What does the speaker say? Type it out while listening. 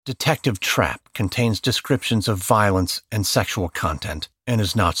Detective Trap contains descriptions of violence and sexual content and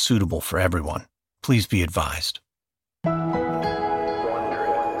is not suitable for everyone. Please be advised.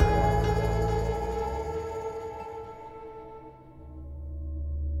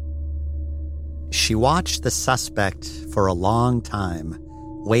 She watched the suspect for a long time,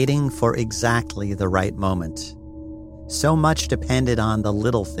 waiting for exactly the right moment. So much depended on the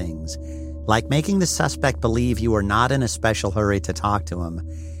little things, like making the suspect believe you were not in a special hurry to talk to him,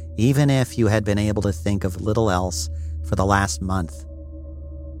 even if you had been able to think of little else for the last month.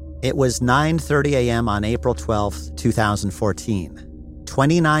 It was 9:30 a.m. on April 12, 2014,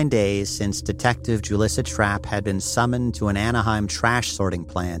 29 days since Detective Julissa Trapp had been summoned to an Anaheim trash sorting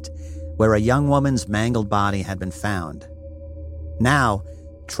plant where a young woman's mangled body had been found. Now,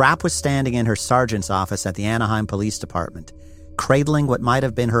 Trapp was standing in her sergeant's office at the Anaheim Police Department, cradling what might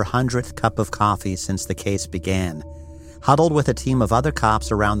have been her 100th cup of coffee since the case began, huddled with a team of other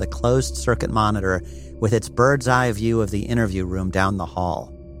cops around the closed-circuit monitor with its bird's-eye view of the interview room down the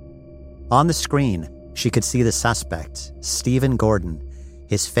hall. On the screen, she could see the suspect, Stephen Gordon,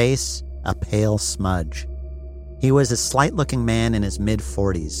 his face a pale smudge. He was a slight-looking man in his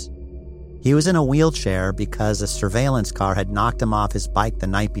mid-40s. He was in a wheelchair because a surveillance car had knocked him off his bike the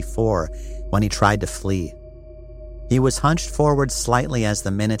night before when he tried to flee. He was hunched forward slightly as the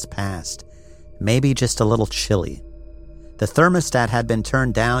minutes passed, maybe just a little chilly. The thermostat had been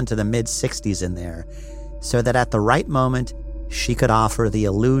turned down to the mid-60s in there, so that at the right moment, she could offer the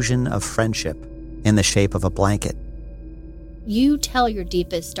illusion of friendship in the shape of a blanket. You tell your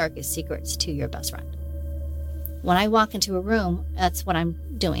deepest, darkest secrets to your best friend. When I walk into a room, that's what I'm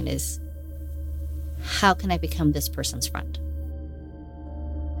doing is, how can I become this person's friend?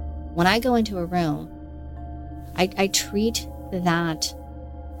 When I go into a room, I treat that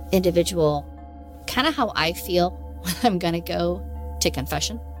individual kind of how I feel when I'm going to go to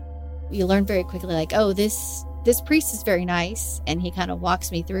confession. You learn very quickly, like, oh, this priest is very nice, and he kind of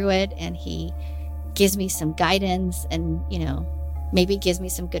walks me through it, and he gives me some guidance and, maybe gives me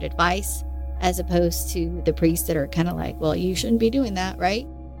some good advice, as opposed to the priests that are kind of like, well, you shouldn't be doing that, right?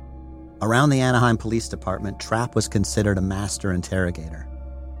 Around the Anaheim Police Department, Trapp was considered a master interrogator.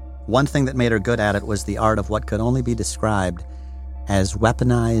 One thing that made her good at it was the art of what could only be described as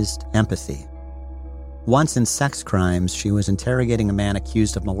weaponized empathy. Once in sex crimes, she was interrogating a man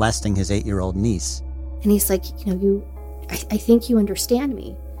accused of molesting his 8-year-old niece. And he's like, I think you understand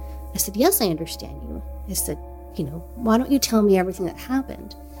me. I said, yes, I understand you. I said, why don't you tell me everything that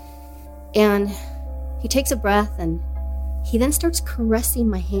happened? And he takes a breath and he then starts caressing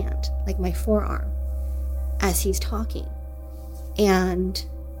my hand, like my forearm, as he's talking. And,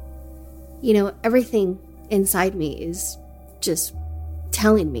 everything inside me is just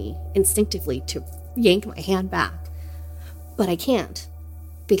telling me instinctively to yank my hand back. But I can't,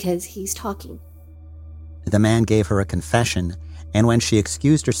 because he's talking. The man gave her a confession, and when she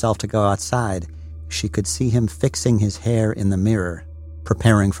excused herself to go outside, she could see him fixing his hair in the mirror,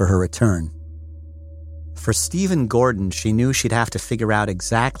 preparing for her return. For Stephen Gordon, she knew she'd have to figure out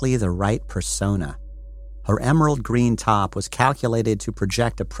exactly the right persona. Her emerald green top was calculated to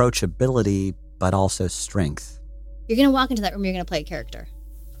project approachability, but also strength. You're going to walk into that room, you're going to play a character.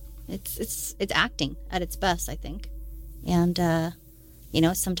 It's acting at its best, I think. And,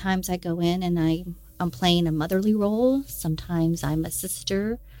 sometimes I go in and I'm playing a motherly role. Sometimes I'm a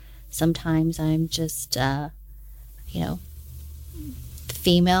sister. Sometimes I'm just,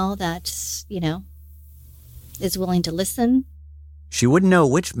 female that, is willing to listen. She wouldn't know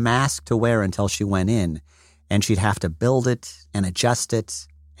which mask to wear until she went in, and she'd have to build it and adjust it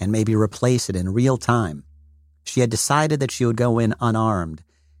and maybe replace it in real time. She had decided that she would go in unarmed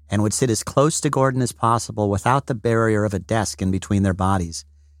and would sit as close to Gordon as possible without the barrier of a desk in between their bodies.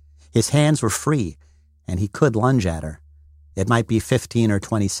 His hands were free, and he could lunge at her. It might be 15 or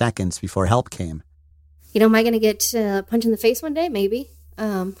 20 seconds before help came. Am I going to get punched in the face one day? Maybe.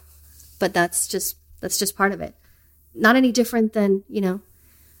 But that's just part of it. Not any different than,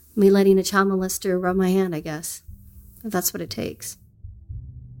 me letting a child molester rub my hand, I guess. If that's what it takes.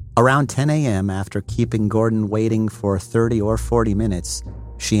 Around 10 a.m., after keeping Gordon waiting for 30 or 40 minutes,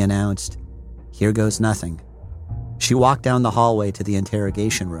 she announced, "Here goes nothing." She walked down the hallway to the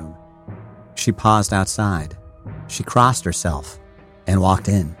interrogation room. She paused outside. She crossed herself and walked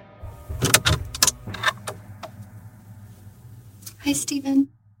in. Hi, Stephen.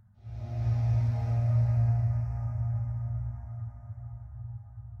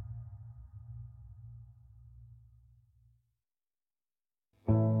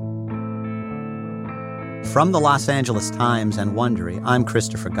 From the Los Angeles Times and Wondery, I'm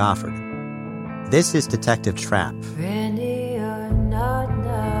Christopher Goffard. This is Detective Trap. Ready or not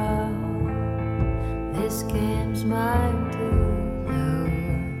now.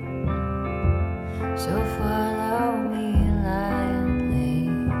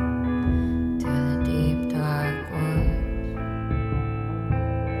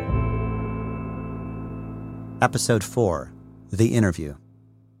 Episode 4, The Interview.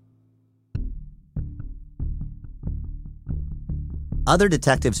 Other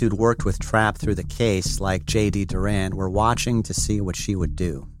detectives who'd worked with Trapp through the case, like J.D. Duran, were watching to see what she would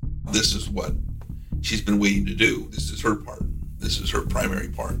do. This is what she's been waiting to do. This is her part. This is her primary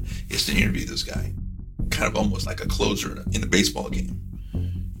part, is to interview this guy. Kind of almost like a closer in a baseball game.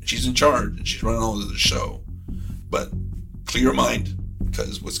 She's in charge and she's running all of the show. But clear your mind,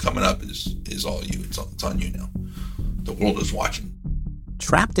 because what's coming up is all you. It's on you now. The world is watching.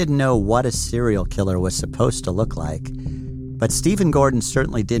 Trapp didn't know what a serial killer was supposed to look like, but Stephen Gordon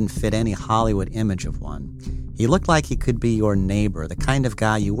certainly didn't fit any Hollywood image of one. He looked like he could be your neighbor, the kind of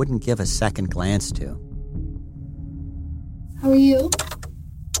guy you wouldn't give a second glance to. How are you?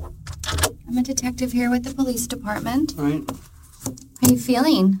 I'm a detective here with the police department. All right. How are you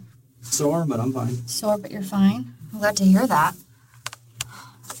feeling? Sore, but I'm fine. Sore, but you're fine. I'm glad to hear that.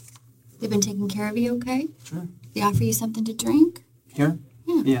 They've been taking care of you okay? Sure. They offer you something to drink? Here?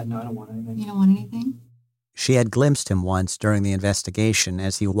 Yeah. Yeah, no, I don't want anything. You don't want anything? She had glimpsed him once during the investigation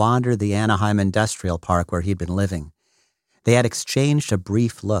as he wandered the Anaheim Industrial Park where he'd been living. They had exchanged a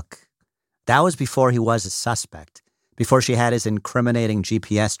brief look. That was before he was a suspect, before she had his incriminating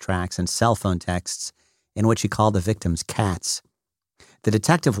GPS tracks and cell phone texts in which he called the victims cats. The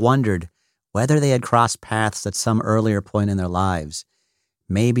detective wondered whether they had crossed paths at some earlier point in their lives.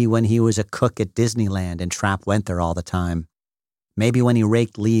 Maybe when he was a cook at Disneyland and Trapp went there all the time. Maybe when he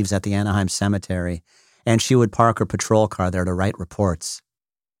raked leaves at the Anaheim Cemetery and she would park her patrol car there to write reports.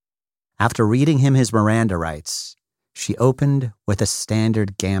 After reading him his Miranda rights, she opened with a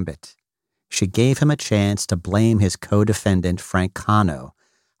standard gambit. She gave him a chance to blame his co-defendant, Frank Cano,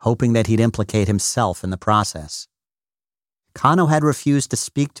 hoping that he'd implicate himself in the process. Cano had refused to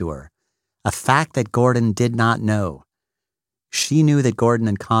speak to her, a fact that Gordon did not know. She knew that Gordon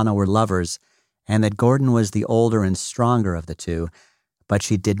and Cano were lovers and that Gordon was the older and stronger of the two, but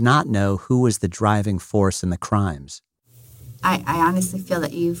she did not know who was the driving force in the crimes. I honestly feel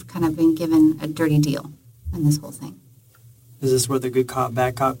that you've kind of been given a dirty deal in this whole thing. Is this where the good cop,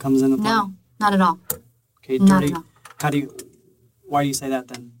 bad cop comes into play? No, not at all. Okay, Not dirty. at all. Why do you say that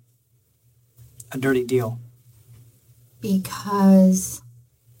then? A dirty deal. Because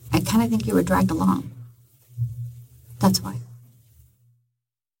I kind of think you were dragged along. That's why.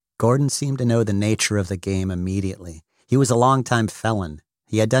 Gordon seemed to know the nature of the game immediately. He was a longtime felon.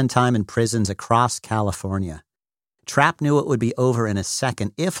 He had done time in prisons across California. Trapp knew it would be over in a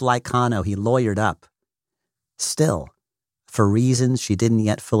second if, like Cano, he lawyered up. Still, for reasons she didn't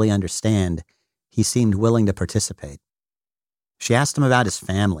yet fully understand, he seemed willing to participate. She asked him about his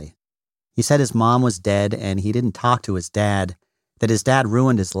family. He said his mom was dead and he didn't talk to his dad, that his dad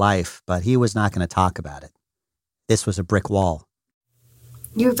ruined his life, but he was not going to talk about it. This was a brick wall.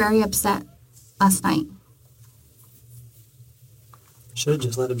 You were very upset last night. Should have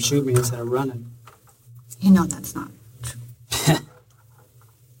just let him shoot me instead of running. You know that's not true.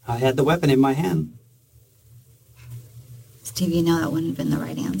 I had the weapon in my hand. Steve, you know that wouldn't have been the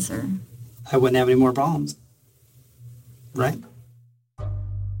right answer. I wouldn't have any more problems. Right?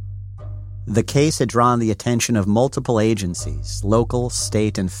 The case had drawn the attention of multiple agencies, local,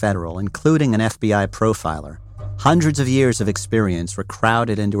 state, and federal, including an FBI profiler. Hundreds of years of experience were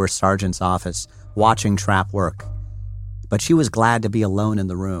crowded into her sergeant's office, watching Trapp work. But she was glad to be alone in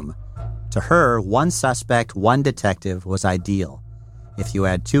the room. To her, one suspect, one detective was ideal. If you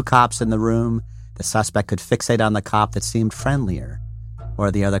had two cops in the room, the suspect could fixate on the cop that seemed friendlier,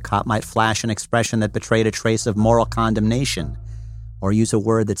 or the other cop might flash an expression that betrayed a trace of moral condemnation, or use a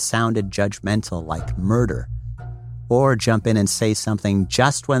word that sounded judgmental like murder, or jump in and say something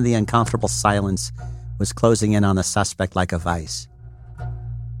just when the uncomfortable silence was closing in on the suspect like a vice.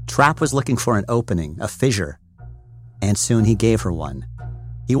 Trapp was looking for an opening, a fissure, and soon he gave her one.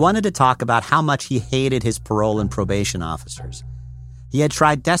 He wanted to talk about how much he hated his parole and probation officers. He had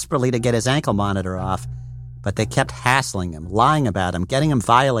tried desperately to get his ankle monitor off, but they kept hassling him, lying about him, getting him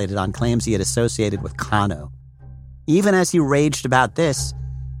violated on claims he had associated with Cano. Even as he raged about this,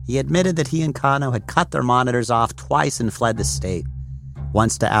 he admitted that he and Cano had cut their monitors off twice and fled the state.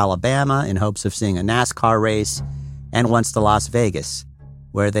 Once to Alabama in hopes of seeing a NASCAR race, and once to Las Vegas,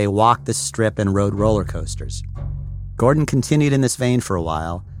 where they walked the strip and rode roller coasters. Gordon continued in this vein for a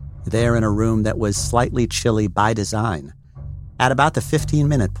while, there in a room that was slightly chilly by design. At about the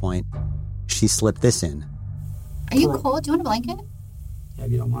 15-minute point, she slipped this in. Are you cold? Do you want a blanket? Yeah,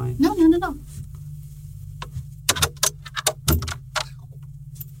 if you don't mind. No.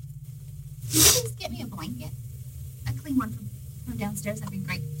 Please get me a blanket. A clean one from downstairs, that'd be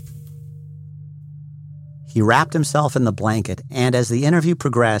great. He wrapped himself in the blanket, and as the interview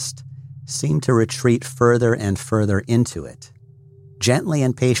progressed, seemed to retreat further and further into it. Gently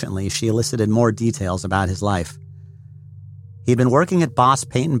and patiently, she elicited more details about his life. He'd been working at Boss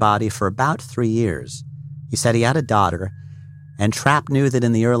Paint and Body for about 3 years. He said he had a daughter, and Trapp knew that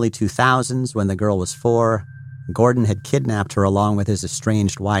in the early 2000s, when the girl was 4, Gordon had kidnapped her along with his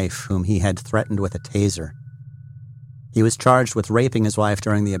estranged wife, whom he had threatened with a taser. He was charged with raping his wife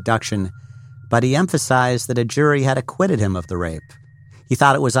during the abduction, but he emphasized that a jury had acquitted him of the rape. He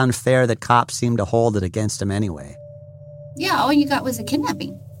thought it was unfair that cops seemed to hold it against him anyway. Yeah, all you got was a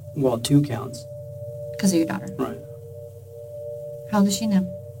kidnapping. Well, 2 counts. Because of your daughter. Right. How old is she now?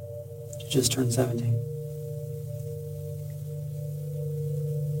 She just turned 17.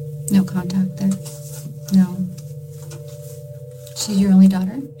 No contact there? No. She's your only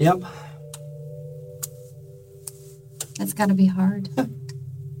daughter? Yep. That's got to be hard.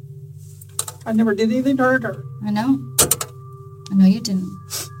 I never did anything to hurt her. I know you didn't.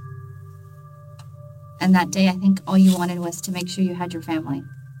 And that day, I think all you wanted was to make sure you had your family.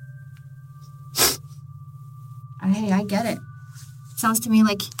 Hey, I get it. Sounds to me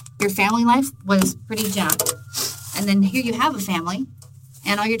like your family life was pretty jacked. And then here you have a family,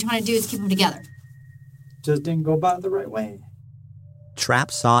 and all you're trying to do is keep them together. Just didn't go about it the right way.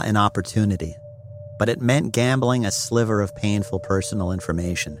 Trapp saw an opportunity, but it meant gambling a sliver of painful personal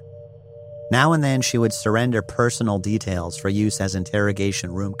information. Now and then she would surrender personal details for use as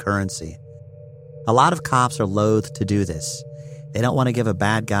interrogation room currency. A lot of cops are loath to do this. They don't want to give a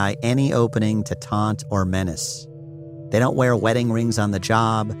bad guy any opening to taunt or menace. They don't wear wedding rings on the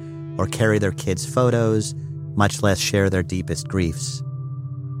job or carry their kids' photos, much less share their deepest griefs.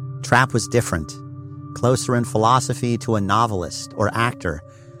 Trapp was different, closer in philosophy to a novelist or actor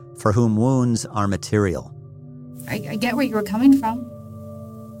for whom wounds are material. I get where you were coming from.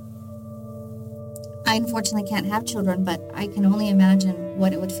 I unfortunately can't have children, but I can only imagine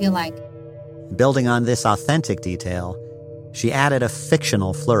what it would feel like. Building on this authentic detail, she added a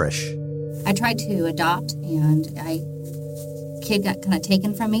fictional flourish. I tried to adopt, and kid got kind of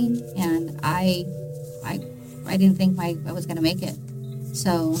taken from me, and I didn't think I was going to make it.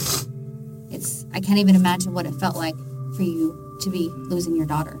 So I can't even imagine what it felt like for you to be losing your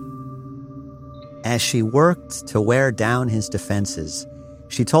daughter. As she worked to wear down his defenses,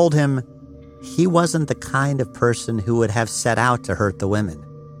 she told him he wasn't the kind of person who would have set out to hurt the women.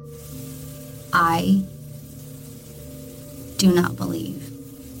 I do not believe.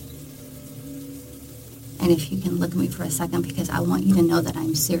 And if you can look at me for a second, because I want you to know that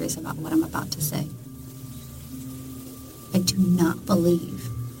I'm serious about what I'm about to say. I do not believe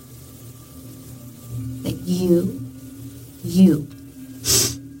that you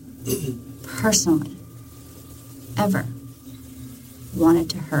personally ever wanted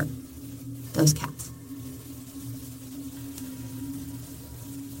to hurt those cats.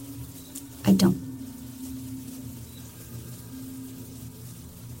 I don't.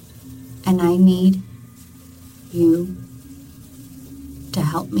 And I need you to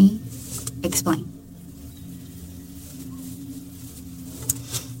help me explain.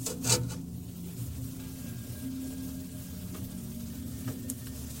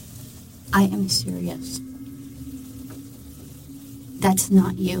 I am serious. That's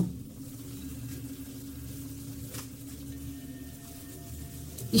not you.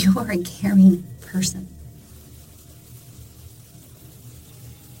 You are a caring person.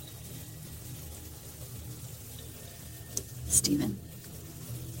 Stephen,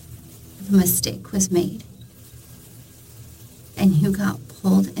 if a mistake was made and you got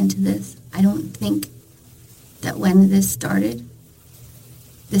pulled into this, I don't think that when this started,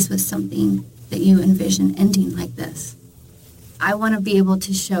 this was something that you envisioned ending like this. I want to be able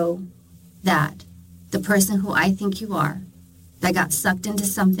to show that the person who I think you are, that got sucked into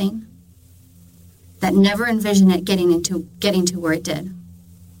something, that never envisioned it getting to where it did,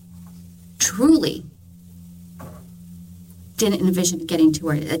 truly didn't envision getting to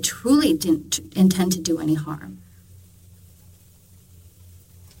where it did, that truly didn't intend to do any harm.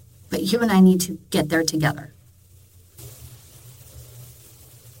 But you and I need to get there together.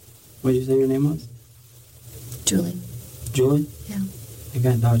 What did you say your name was? Julie. Julie? Yeah. I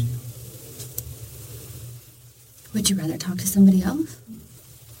can't talk to you. Would you rather talk to somebody else?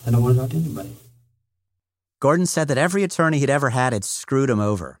 I don't want to talk to anybody. Gordon said that every attorney he'd ever had screwed him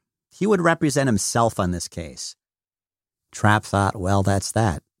over. He would represent himself on this case. Trapp thought, well, that's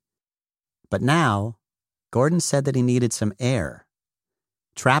that. But now, Gordon said that he needed some air.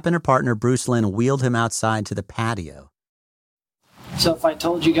 Trapp and her partner, Bruce Lynn, wheeled him outside to the patio. So if I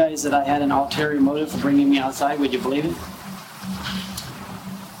told you guys that I had an ulterior motive for bringing me outside, would you believe it?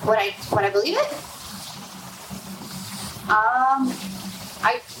 Would I believe it?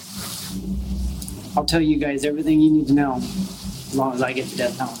 I'll tell you guys everything you need to know as long as I get the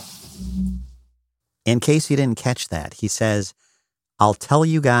death penalty. In case you didn't catch that, he says, I'll tell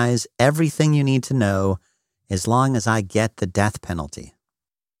you guys everything you need to know as long as I get the death penalty.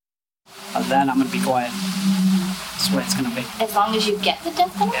 Other than that, I'm going to be quiet. That's what it's going to be. As long as you get the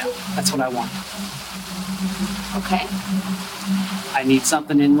death penalty? Yeah, that's what I want. Okay. I need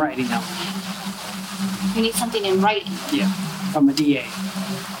something in writing now. You need something in writing Yeah, from a DA.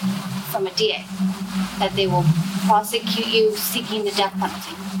 from a DA that they will prosecute you seeking the death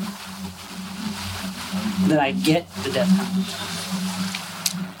penalty. That I get the death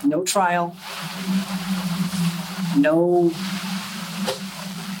penalty. No trial. No,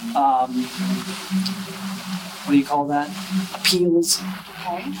 what do you call that? Appeals.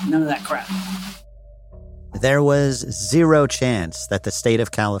 Okay. None of that crap. There was zero chance that the state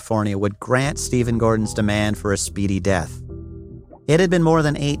of California would grant Stephen Gordon's demand for a speedy death. It had been more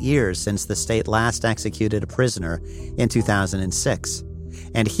than 8 years since the state last executed a prisoner in 2006,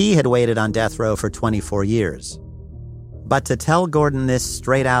 and he had waited on death row for 24 years. But to tell Gordon this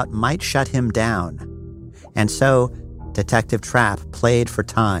straight out might shut him down. And so, Detective Trapp played for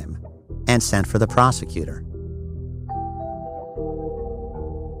time and sent for the prosecutor.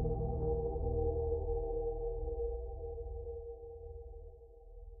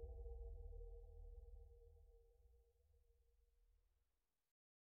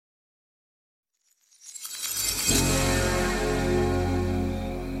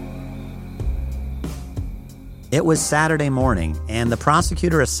 It was Saturday morning, and the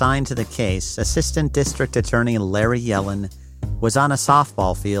prosecutor assigned to the case, Assistant District Attorney Larry Yellen, was on a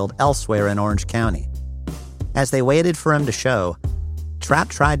softball field elsewhere in Orange County. As they waited for him to show, Trapp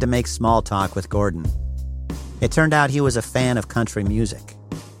tried to make small talk with Gordon. It turned out he was a fan of country music.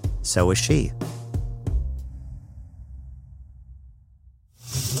 So was she.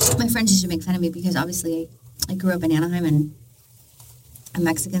 My friends used to make fun of me because obviously I grew up in Anaheim and I'm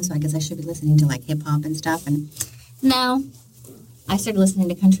Mexican, so I guess I should be listening to like hip hop and stuff. And no, I started listening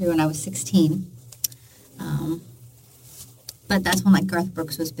to country when I was 16. But that's when like Garth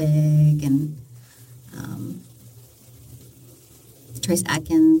Brooks was big and Trace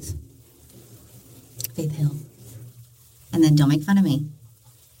Atkins, Faith Hill. And then don't make fun of me,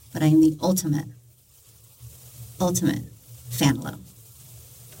 but I am the ultimate Fanilow.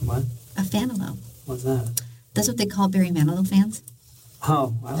 What? A Fanilow. What's that? That's what they call Barry Manilow fans.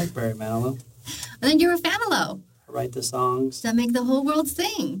 Oh, I like Barry Manilow. And then you're a Fanilow. I write the songs. That make the whole world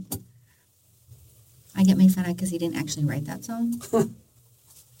sing. I get made fun of because he didn't actually write that song.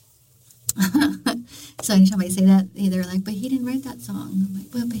 So anytime I say that, they're like, but he didn't write that song. I'm like,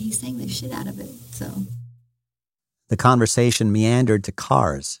 well, but he sang the shit out of it, so. The conversation meandered to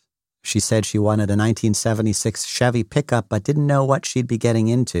cars. She said she wanted a 1976 Chevy pickup but didn't know what she'd be getting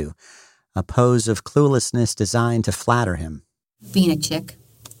into, a pose of cluelessness designed to flatter him. Being a chick,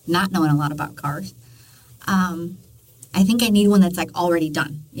 not knowing a lot about cars, I think I need one that's like already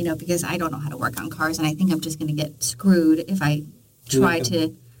done, because I don't know how to work on cars, and I think I'm just going to get screwed if I try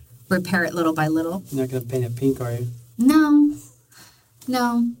to repair it little by little. You're not going to paint it pink, are you? No,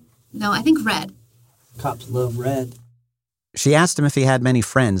 I think red. Cops love red. She asked him if he had many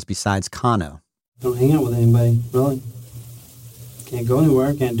friends besides Kano. Don't hang out with anybody, really. Can't go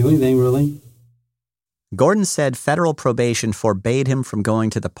anywhere, can't do anything, really. Gordon said federal probation forbade him from going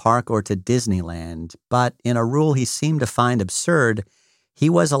to the park or to Disneyland, but in a rule he seemed to find absurd, he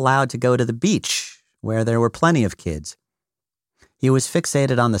was allowed to go to the beach, where there were plenty of kids. He was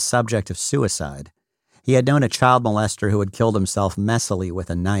fixated on the subject of suicide. He had known a child molester who had killed himself messily with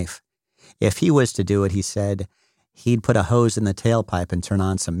a knife. If he was to do it, he said, he'd put a hose in the tailpipe and turn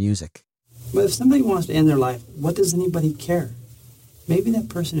on some music. But if somebody wants to end their life, what does anybody care? Maybe that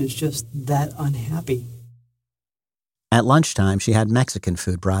person is just that unhappy. At lunchtime, she had Mexican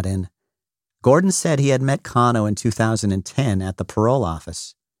food brought in. Gordon said he had met Kano in 2010 at the parole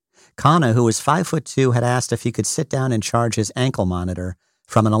office. Kano, who was 5'2", had asked if he could sit down and charge his ankle monitor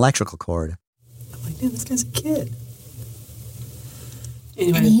from an electrical cord. I'm like, man, this guy's a kid.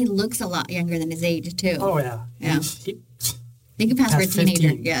 Anyway. And he looks a lot younger than his age, too. Oh, yeah. Yeah. He could pass for a teenager,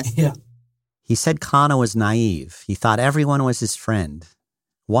 15. yes. Yeah. He said Kano was naive. He thought everyone was his friend.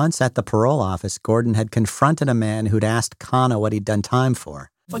 Once at the parole office, Gordon had confronted a man who'd asked Kano what he'd done time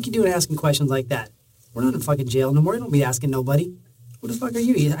for. What you doing asking questions like that? We're not in fucking jail no more. You don't be asking nobody. Who the fuck are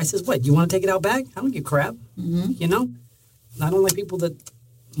you? I says, what, you want to take it out back? I don't give a crap. Mm-hmm. I don't like people that,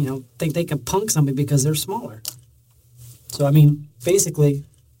 think they can punk somebody because they're smaller. So, basically,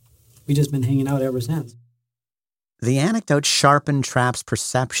 we just been hanging out ever since. The anecdote sharpened Trapp's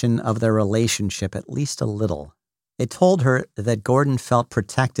perception of their relationship at least a little. It told her that Gordon felt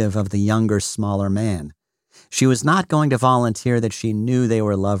protective of the younger, smaller man. She was not going to volunteer that she knew they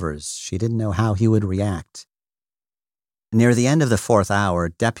were lovers. She didn't know how he would react. Near the end of the 4th hour,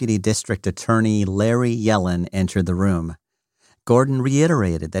 Deputy District Attorney Larry Yellen entered the room. Gordon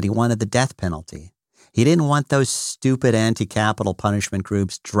reiterated that he wanted the death penalty. He didn't want those stupid anti-capital punishment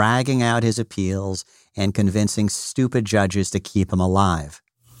groups dragging out his appeals and convincing stupid judges to keep him alive.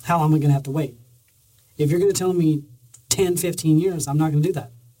 How long am I going to have to wait? If you're going to tell me 10, 15 years, I'm not going to do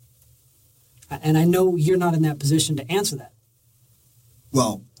that. And I know you're not in that position to answer that.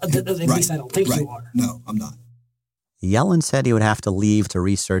 Well, at least I don't think you are. No, I'm not. Yellen said he would have to leave to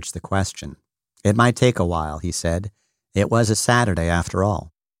research the question. It might take a while, he said. It was a Saturday after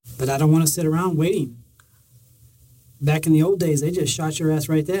all. But I don't want to sit around waiting. Back in the old days, they just shot your ass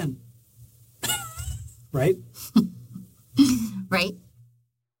right then. Right? Right.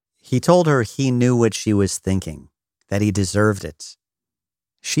 He told her he knew what she was thinking, that he deserved it.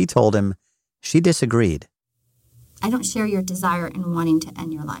 She told him she disagreed. I don't share your desire in wanting to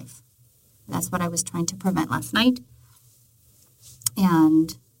end your life. That's what I was trying to prevent last night.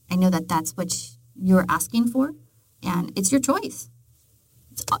 And I know that that's what you're asking for. And it's your choice.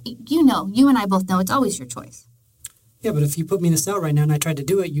 You know, you and I both know it's always your choice. Yeah, but if you put me in a cell right now and I tried to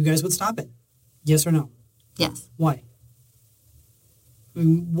do it, you guys would stop it. Yes or no? Yes. Why? I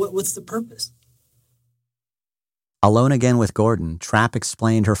mean, what's the purpose? Alone again with Gordon, Trapp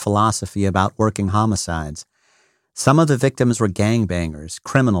explained her philosophy about working homicides. Some of the victims were gangbangers,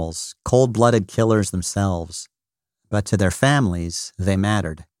 criminals, cold-blooded killers themselves. But to their families, they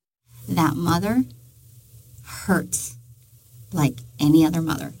mattered. That mother hurts like any other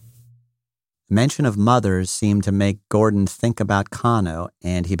mother. Mention of mothers seemed to make Gordon think about Kano,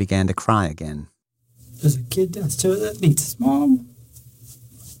 and he began to cry again. There's a kid downstairs that needs his mom.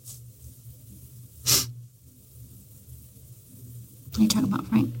 Are you talking about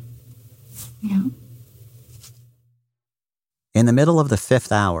Frank? Yeah. In the middle of the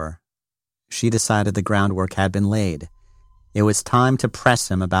 5th hour, she decided the groundwork had been laid. It was time to press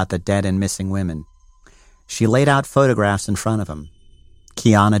him about the dead and missing women. She laid out photographs in front of him.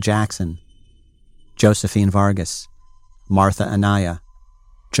 Kiana Jackson, Josephine Vargas, Martha Anaya,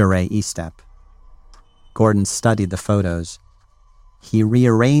 Jure Estep. Gordon studied the photos. He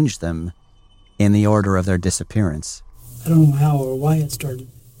rearranged them in the order of their disappearance. I don't know how or why it started.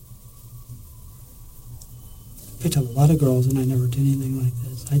 I picked up a lot of girls and I never did anything like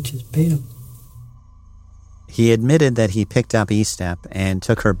this. I just paid them. He admitted that he picked up Estep and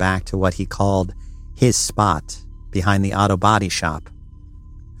took her back to what he called his spot behind the auto body shop.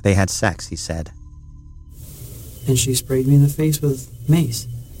 They had sex, he said. And she sprayed me in the face with mace.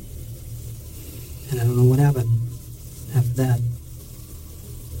 And I don't know what happened after that.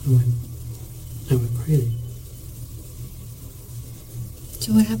 I went crazy.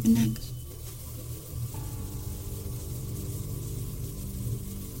 So what happened next?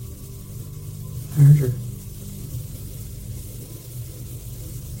 I hurt her.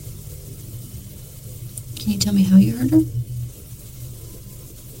 Can you tell me how you hurt her?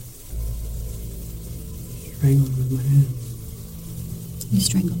 Strangled her with my hands. You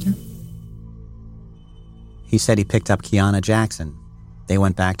strangled her? He said he picked up Kiana Jackson. They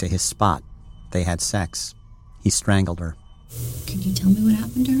went back to his spot. They had sex. He strangled her. Can you tell me what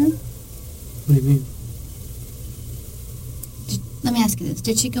happened to her? What do you mean? Let me ask you this.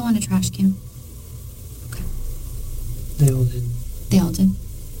 Did she go in a trash can? Okay. They all did. They all did?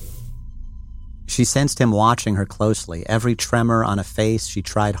 She sensed him watching her closely. Every tremor on a face she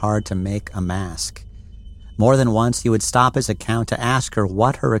tried hard to make a mask. More than once he would stop his account to ask her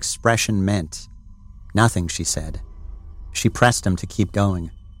what her expression meant. Nothing, she said. She pressed him to keep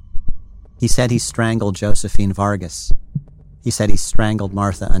going. He said he strangled Josephine Vargas. He said he strangled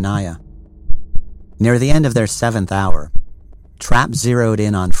Martha Anaya. Near the end of their 7th hour, Trapp zeroed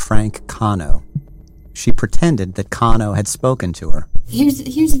in on Frank Kano. She pretended that Kano had spoken to her. Here's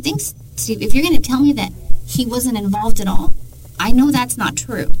the thing, Steve. If you're going to tell me that he wasn't involved at all, I know that's not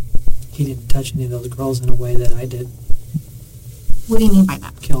true. He didn't touch any of those girls in a way that I did. What do you mean by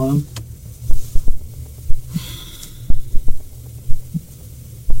that? Killing them.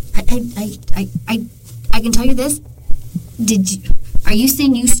 I can tell you this. Are you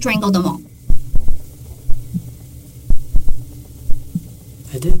saying you strangled them all?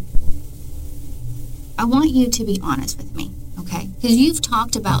 I did. I want you to be honest with me, okay? Because you've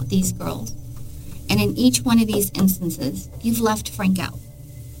talked about these girls, and in each one of these instances, you've left Frank out.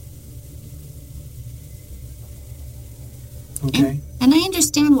 Okay. And I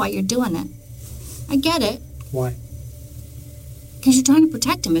understand why you're doing it. I get it. Why? Because you're trying to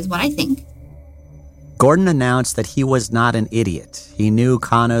protect him, is what I think. Gordon announced that he was not an idiot. He knew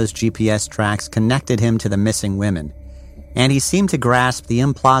Kano's GPS tracks connected him to the missing women, and he seemed to grasp the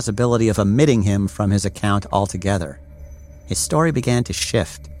implausibility of omitting him from his account altogether. His story began to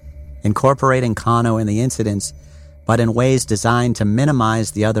shift, incorporating Kano in the incidents, but in ways designed to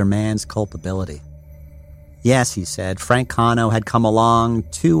minimize the other man's culpability. Yes, he said, Frank Kano had come along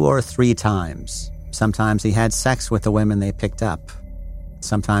 2 or 3 times. Sometimes he had sex with the women they picked up.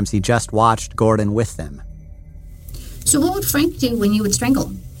 Sometimes he just watched Gordon with them. So what would Frank do when you would strangle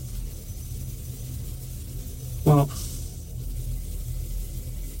him? Well,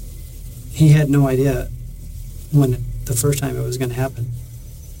 he had no idea when the first time it was going to happen.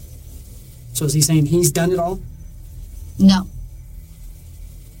 So is he saying he's done it all? No.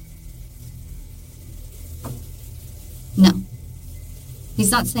 No.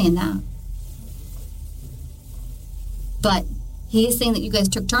 He's not saying that. But he is saying that you guys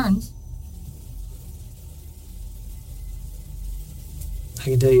took turns. I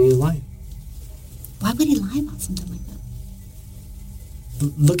can tell you he's lying. Why would he lie about something like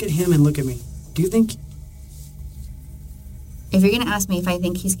that? Look at him and look at me. Do you think... If you're going to ask me if I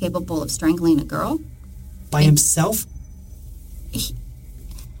think he's capable of strangling a girl... By himself?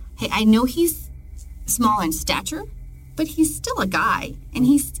 Hey, I know he's small in stature, but he's still a guy, and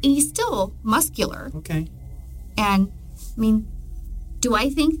he's still muscular. Okay. And, I mean, do I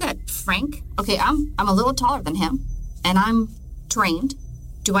think that Frank... Okay, I'm a little taller than him, and I'm trained.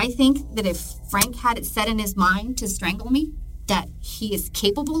 Do I think that if Frank had it set in his mind to strangle me, that he is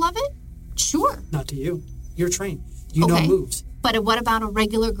capable of it? Sure. Not to you. You're trained. You know moves. But what about a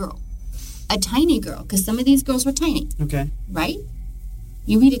regular girl? A tiny girl, because some of these girls were tiny. Okay. Right?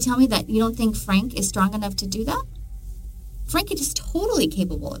 You mean to tell me that you don't think Frank is strong enough to do that? Frank is totally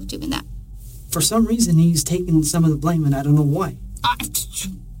capable of doing that. For some reason, he's taking some of the blame, and I don't know why.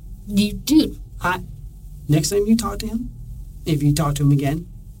 Dude. Next time you talk to him, if you talk to him again,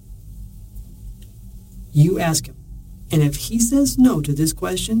 you ask him. And if he says no to this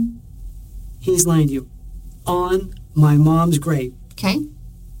question, he's lying to you. On my mom's grave. Okay.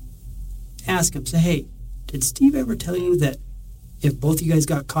 Ask him. Say, hey, did Steve ever tell you that if both of you guys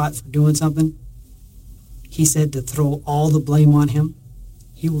got caught for doing something, he said to throw all the blame on him?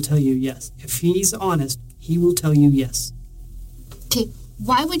 He will tell you yes. If he's honest, he will tell you yes. Okay,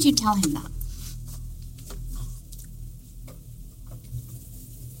 why would you tell him that?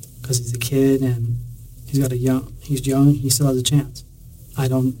 Because he's a kid and he's young, he still has a chance. I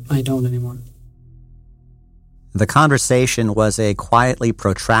don't anymore. The conversation was a quietly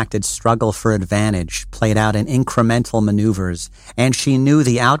protracted struggle for advantage, played out in incremental maneuvers, and she knew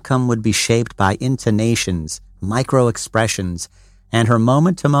the outcome would be shaped by intonations, micro-expressions, and her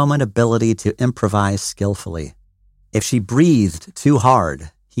moment-to-moment ability to improvise skillfully. If she breathed too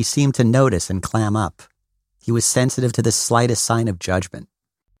hard, he seemed to notice and clam up. He was sensitive to the slightest sign of judgment.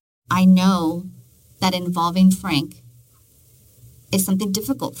 I know that involving Frank is something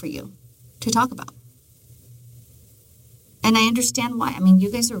difficult for you to talk about. And I understand why. I mean,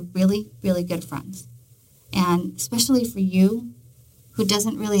 you guys are really, really good friends. And especially for you, who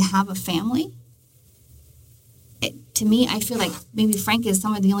doesn't really have a family, to me, I feel like maybe Frank is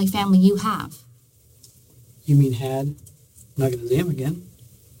some of the only family you have. You mean had? I'm not going to see him again.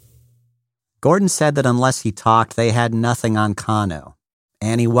 Gordon said that unless he talked, they had nothing on Kano,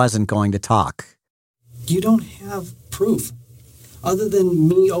 and he wasn't going to talk. You don't have proof, other than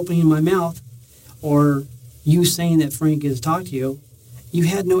me opening my mouth or you saying that Frank has talked to you. You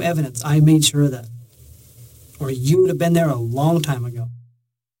had no evidence. I made sure of that. Or you would have been there a long time ago.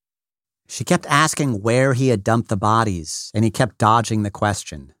 She kept asking where he had dumped the bodies, and he kept dodging the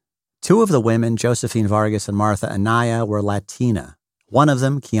question. 2 of the women, Josephine Vargas and Martha Anaya, were Latina. One of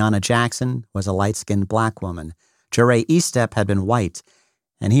them, Kiana Jackson, was a light-skinned black woman. Jure Estep had been white,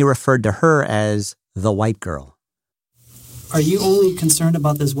 and he referred to her as the white girl. Are you only concerned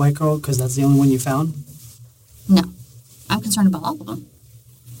about this white girl because that's the only one you found? No. I'm concerned about all of them.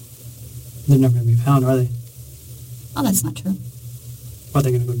 They're never going to be found, are they? Oh, that's not true. Are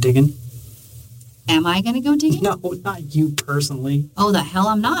they going to go digging? Am I going to go digging? No, not you personally. Oh, the hell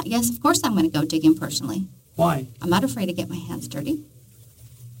I'm not. Yes, of course I'm going to go digging personally. Why? I'm not afraid to get my hands dirty.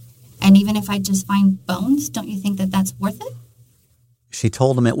 And even if I just find bones, don't you think that that's worth it? She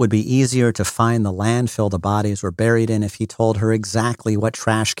told him it would be easier to find the landfill the bodies were buried in if he told her exactly what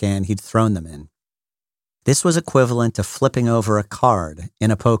trash can he'd thrown them in. This was equivalent to flipping over a card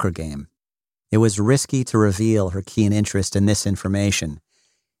in a poker game. It was risky to reveal her keen interest in this information.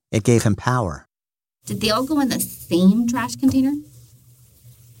 It gave him power. Did they all go in the same trash container?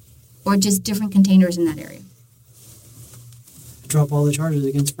 Or just different containers in that area? Drop all the charges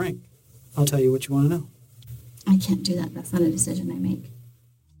against Frank. I'll tell you what you want to know. I can't do that. That's not a decision I make.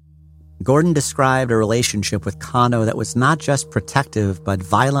 Gordon described a relationship with Kano that was not just protective, but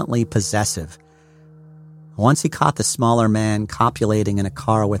violently possessive. Once he caught the smaller man copulating in a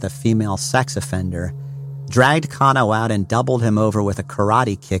car with a female sex offender, dragged Kano out and doubled him over with a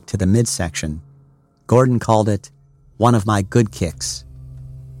karate kick to the midsection. Gordon called it one of my good kicks.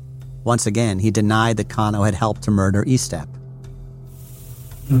 Once again, he denied that Kano had helped to murder Estep.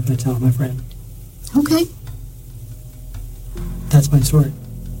 I'm not going to tell my friend. Okay. That's my story.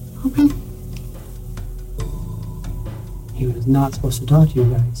 Okay. He was not supposed to talk to you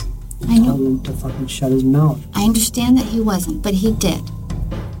guys. I know. Told him to fucking shut his mouth. I understand that he wasn't, but he did.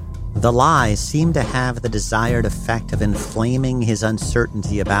 The lie seemed to have the desired effect of inflaming his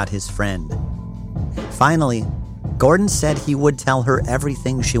uncertainty about his friend. Finally, Gordon said he would tell her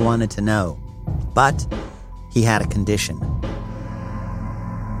everything she wanted to know, but he had a condition.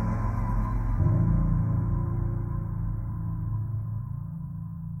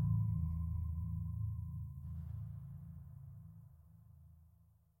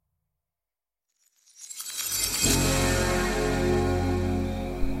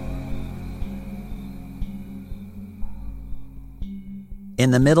 In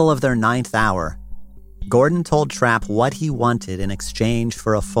the middle of their 9th hour, Gordon told Trapp what he wanted in exchange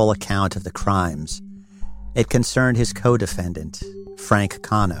for a full account of the crimes. It concerned his co-defendant, Frank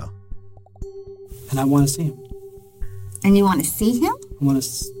Kano. And I want to see him. And you want to see him? I want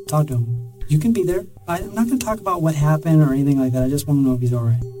to talk to him. You can be there. I'm not going to talk about what happened or anything like that. I just want to know if he's all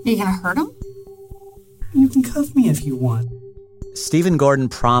right. Are you going to hurt him? You can cuff me if you want. Stephen Gordon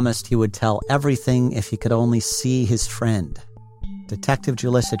promised he would tell everything if he could only see his friend. Detective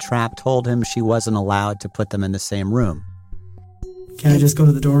Julissa Trapp told him she wasn't allowed to put them in the same room. Can I just go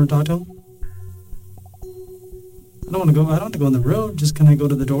to the door and talk to him? I don't have to go in the room. Just can I go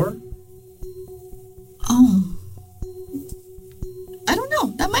to the door? Oh. I don't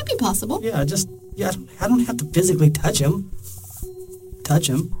know. That might be possible. Yeah, I don't have to physically touch him. I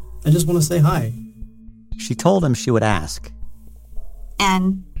just want to say hi. She told him she would ask.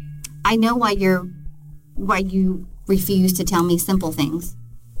 And I know why you refuse to tell me simple things.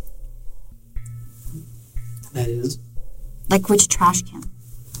 That is? Like which trash can.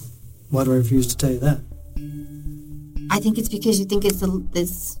 Why do I refuse to tell you that? I think it's because you think it's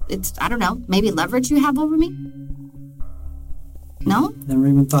I don't know, maybe leverage you have over me? No? Never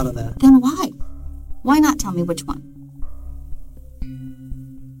even thought of that. Then why? Why not tell me which one?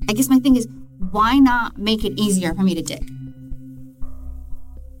 I guess my thing is, why not make it easier for me to dig?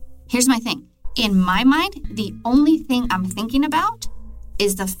 Here's my thing. In my mind, the only thing I'm thinking about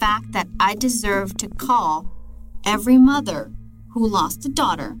is the fact that I deserve to call every mother who lost a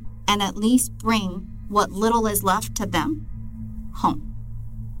daughter and at least bring what little is left to them home.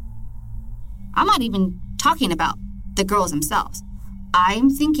 I'm not even talking about the girls themselves. I'm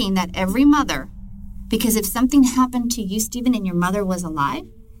thinking that every mother, because if something happened to you, Stephen, and your mother was alive,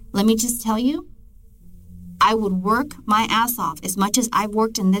 let me just tell you, I would work my ass off as much as I've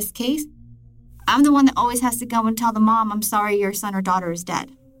worked in this case. I'm the one that always has to go and tell the mom, I'm sorry your son or daughter is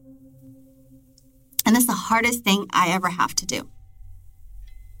dead. And that's the hardest thing I ever have to do.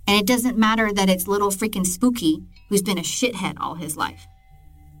 And it doesn't matter that it's little freaking Spooky who's been a shithead all his life.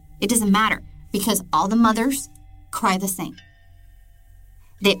 It doesn't matter because all the mothers cry the same.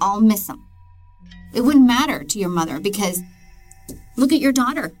 They all miss him. It wouldn't matter to your mother because look at your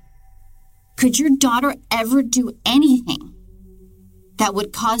daughter. Could your daughter ever do anything that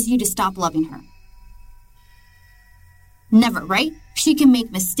would cause you to stop loving her? Never, right? She can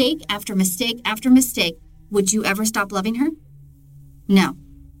make mistake after mistake after mistake. Would you ever stop loving her? No.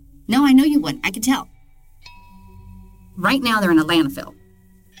 No, I know you wouldn't. I can tell. Right now, they're in a landfill.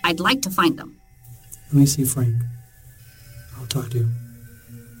 I'd like to find them. Let me see Frank. I'll talk to you.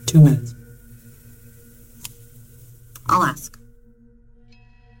 2 minutes. I'll ask.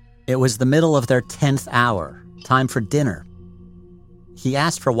 It was the middle of their 10th hour, time for dinner. He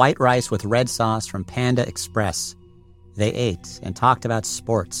asked for white rice with red sauce from Panda Express. They ate and talked about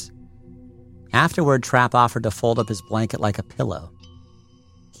sports. Afterward, Trapp offered to fold up his blanket like a pillow.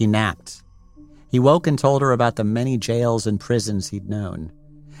 He napped. He woke and told her about the many jails and prisons he'd known.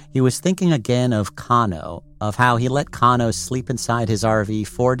 He was thinking again of Kano, of how he let Kano sleep inside his RV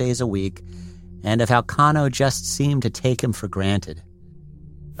 4 days a week, and of how Kano just seemed to take him for granted.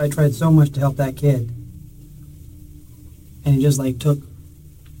 I tried so much to help that kid. And he just, took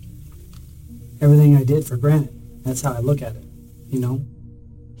everything I did for granted. That's how I look at it, you know?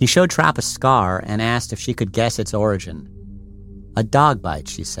 He showed Trapp a scar and asked if she could guess its origin. A dog bite,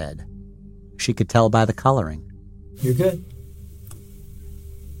 she said. She could tell by the coloring. You're good.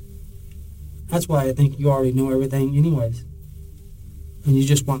 That's why I think you already know everything anyways. And you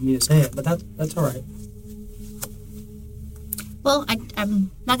just want me to say it, but that's all right. Well, I'm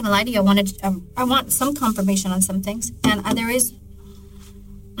not going to lie to you. I want some confirmation on some things. And there is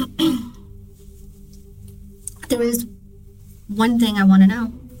one thing I want to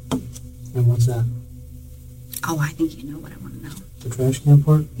know. And what's that? Oh, I think you know what I want to know. The trash can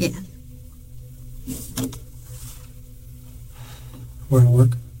part? Yeah. Where I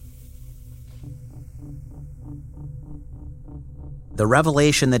work? The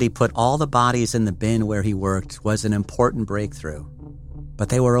revelation that he put all the bodies in the bin where he worked was an important breakthrough, but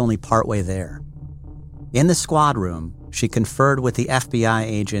they were only partway there. In the squad room, she conferred with the FBI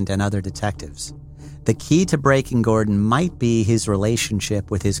agent and other detectives. The key to breaking Gordon might be his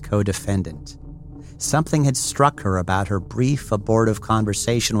relationship with his co-defendant. Something had struck her about her brief, abortive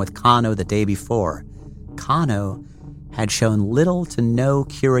conversation with Kano the day before. Kano had shown little to no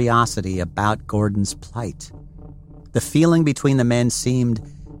curiosity about Gordon's plight. The feeling between the men seemed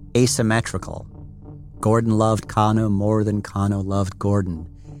asymmetrical. Gordon loved Kano more than Kano loved Gordon.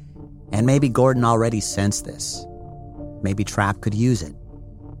 And maybe Gordon already sensed this. Maybe Trapp could use it.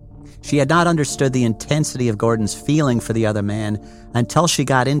 She had not understood the intensity of Gordon's feeling for the other man until she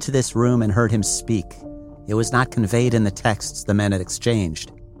got into this room and heard him speak. It was not conveyed in the texts the men had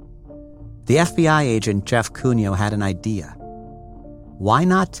exchanged. The FBI agent, Jeff Cuneo, had an idea. Why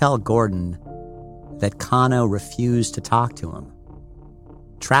not tell Gordon that Kano refused to talk to him?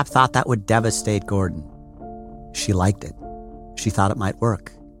 Trapp thought that would devastate Gordon. She liked it. She thought it might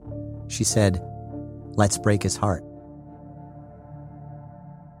work. She said, "Let's break his heart."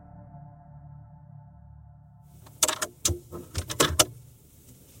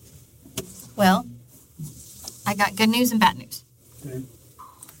 Well, I got good news and bad news. Okay.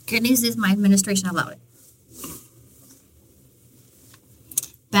 Good news is my administration allowed it.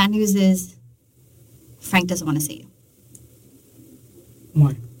 Bad news is Frank doesn't want to see you.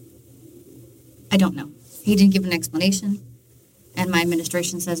 Why? I don't know. He didn't give an explanation. And my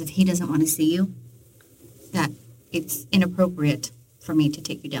administration says if he doesn't want to see you, that it's inappropriate for me to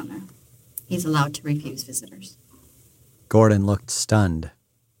take you down there. He's allowed to refuse visitors. Gordon looked stunned.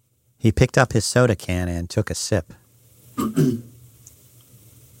 He picked up his soda can and took a sip.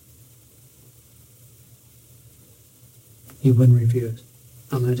 He wouldn't refuse.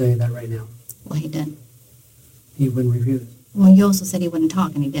 I'm going to tell you that right now. Well, he did. He wouldn't refuse. Well, you also said he wouldn't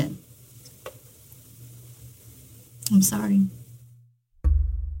talk, and he did. I'm sorry.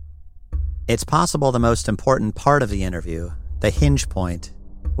 It's possible the most important part of the interview, the hinge point,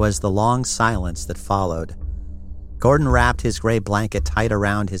 was the long silence that followed. Gordon wrapped his gray blanket tight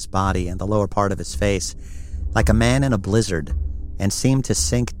around his body and the lower part of his face, like a man in a blizzard, and seemed to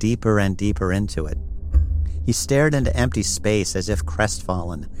sink deeper and deeper into it. He stared into empty space as if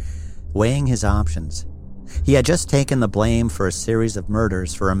crestfallen, weighing his options. He had just taken the blame for a series of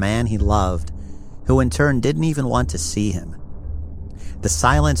murders for a man he loved, who in turn didn't even want to see him. The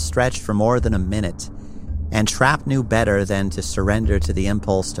silence stretched for more than a minute, and Trapp knew better than to surrender to the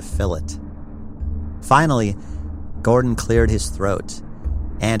impulse to fill it. Finally, Gordon cleared his throat,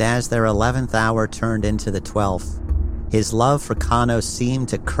 and as their 11th hour turned into the 12th, his love for Kano seemed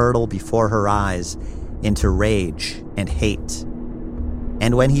to curdle before her eyes into rage and hate.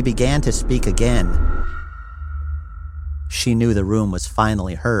 And when he began to speak again, she knew the room was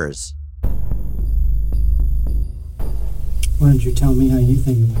finally hers. Why don't you tell me how you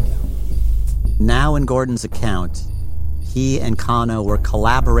think it went down? Now in Gordon's account, he and Kano were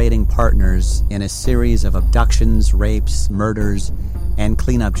collaborating partners in a series of abductions, rapes, murders, and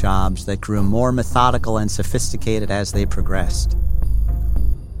cleanup jobs that grew more methodical and sophisticated as they progressed.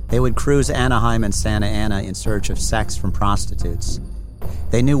 They would cruise Anaheim and Santa Ana in search of sex from prostitutes.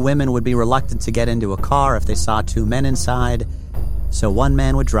 They knew women would be reluctant to get into a car if they saw two men inside, so one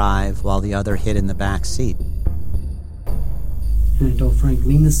man would drive while the other hid in the back seat. And I told Frank,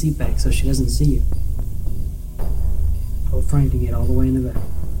 lean the seat back so she doesn't see you. Told Frank to get all the way in the back.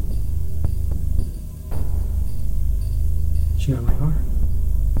 She got in my car.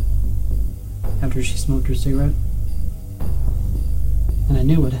 After she smoked her cigarette. And I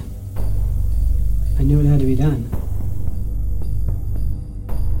knew it had to be done.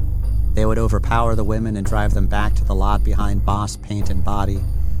 They would overpower the women and drive them back to the lot behind Boss Paint and Body,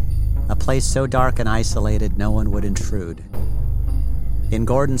 a place so dark and isolated no one would intrude. In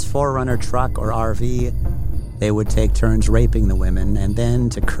Gordon's 4Runner truck or RV, they would take turns raping the women, and then,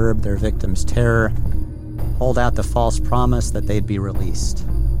 to curb their victims' terror, hold out the false promise that they'd be released.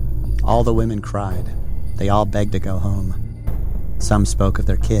 All the women cried. They all begged to go home. Some spoke of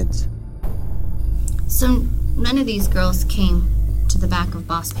their kids. So none of these girls came to the back of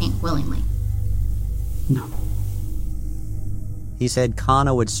Boss Paint willingly? No. He said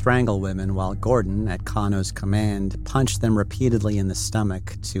Kano would strangle women while Gordon, at Kano's command, punched them repeatedly in the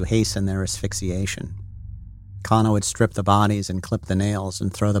stomach to hasten their asphyxiation. Kano would strip the bodies and clip the nails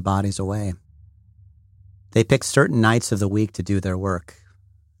and throw the bodies away. They picked certain nights of the week to do their work,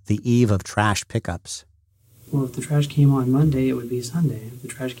 the eve of trash pickups. Well, if the trash came on Monday, it would be Sunday. If the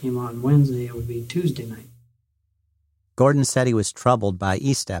trash came on Wednesday, it would be Tuesday night. Gordon said he was troubled by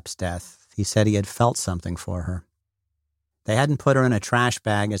Estep's death. He said he had felt something for her. They hadn't put her in a trash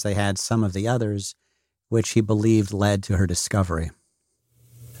bag as they had some of the others, which he believed led to her discovery.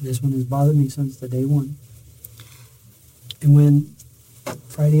 And this one has bothered me since the day one. And when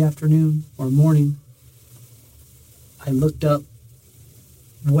Friday afternoon or morning, I looked up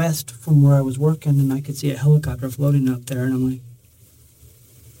west from where I was working and I could see a helicopter floating up there, and I'm like,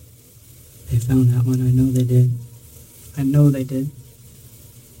 they found that one. I know they did. I know they did.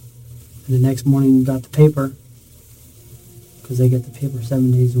 And the next morning we got the paper, because they get the paper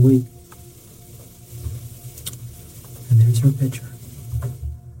 7 days a week. And there's her picture.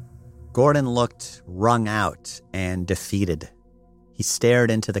 Gordon looked wrung out and defeated. He stared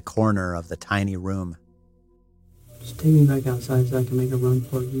into the corner of the tiny room. Just take me back outside so I can make a run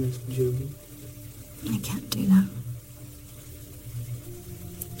for you, Miss Julie. I can't do that.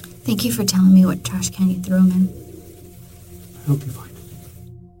 Thank you for telling me what trash can you threw him in. I hope you find it.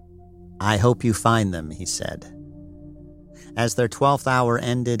 I hope you find them, he said. As their 12th hour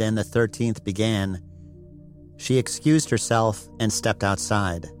ended and the 13th began, she excused herself and stepped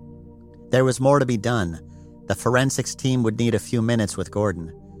outside. There was more to be done. The forensics team would need a few minutes with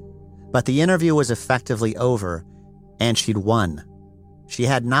Gordon. But the interview was effectively over, and she'd won. She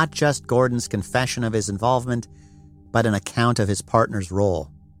had not just Gordon's confession of his involvement, but an account of his partner's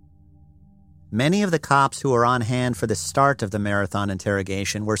role. Many of the cops who were on hand for the start of the marathon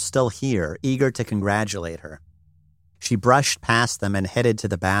interrogation were still here, eager to congratulate her. She brushed past them and headed to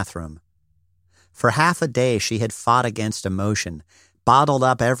the bathroom. For half a day, she had fought against emotion, bottled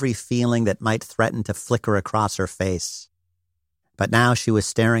up every feeling that might threaten to flicker across her face. But now she was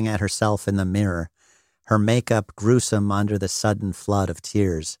staring at herself in the mirror, her makeup gruesome under the sudden flood of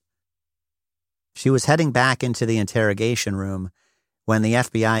tears. She was heading back into the interrogation room when the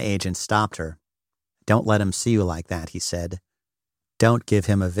FBI agent stopped her. "Don't let him see you like that," he said. "Don't give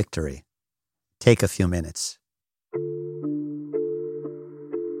him a victory. Take a few minutes."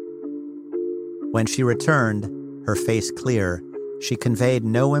 When she returned, her face clear, she conveyed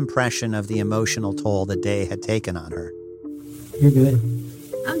no impression of the emotional toll the day had taken on her. You're good.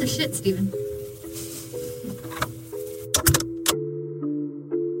 I'm the shit, Stephen.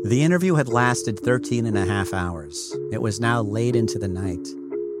 The interview had lasted 13 and a half hours. It was now late into the night.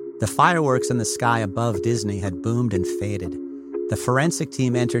 The fireworks in the sky above Disney had boomed and faded. The forensic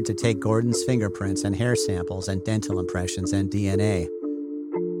team entered to take Gordon's fingerprints and hair samples and dental impressions and DNA.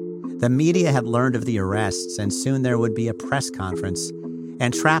 The media had learned of the arrests, and soon there would be a press conference,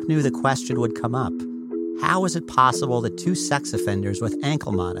 and Trapp knew the question would come up. How is it possible that two sex offenders with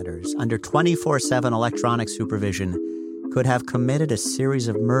ankle monitors under 24/7 electronic supervision could have committed a series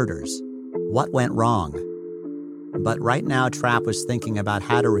of murders? What went wrong? But right now, Trapp was thinking about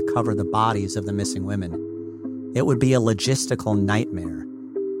how to recover the bodies of the missing women. It would be a logistical nightmare,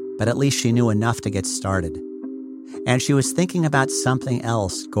 but at least she knew enough to get started. And she was thinking about something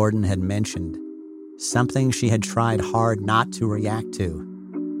else Gordon had mentioned, something she had tried hard not to react to.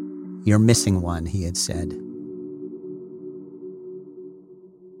 "You're missing one," he had said.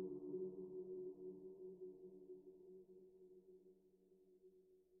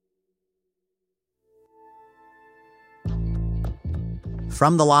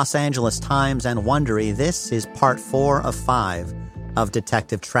 From the Los Angeles Times and Wondery, this is part 4 of 5 of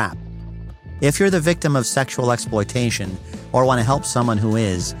Detective Trapp. If you're the victim of sexual exploitation or want to help someone who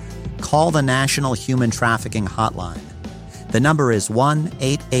is, call the National Human Trafficking Hotline. The number is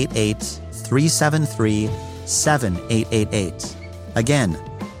 1-888-373-7888. Again,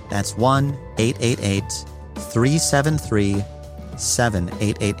 that's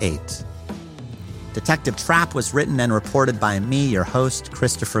 1-888-373-7888. Detective Trapp was written and reported by me, your host,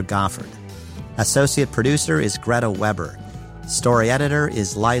 Christopher Goffard. Associate producer is Greta Weber. Story editor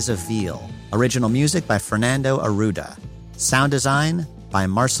is Liza Veal. Original music by Fernando Arruda. Sound design by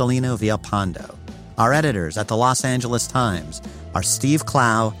Marcelino Villalpando. Our editors at the Los Angeles Times are Steve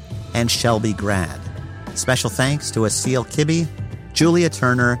Clow and Shelby Grad. Special thanks to Asil Kibbe, Julia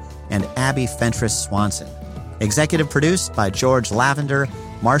Turner, and Abby Fentress Swanson. Executive produced by George Lavender,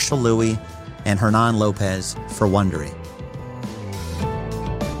 Marshall Louis, and Hernan Lopez for Wondery.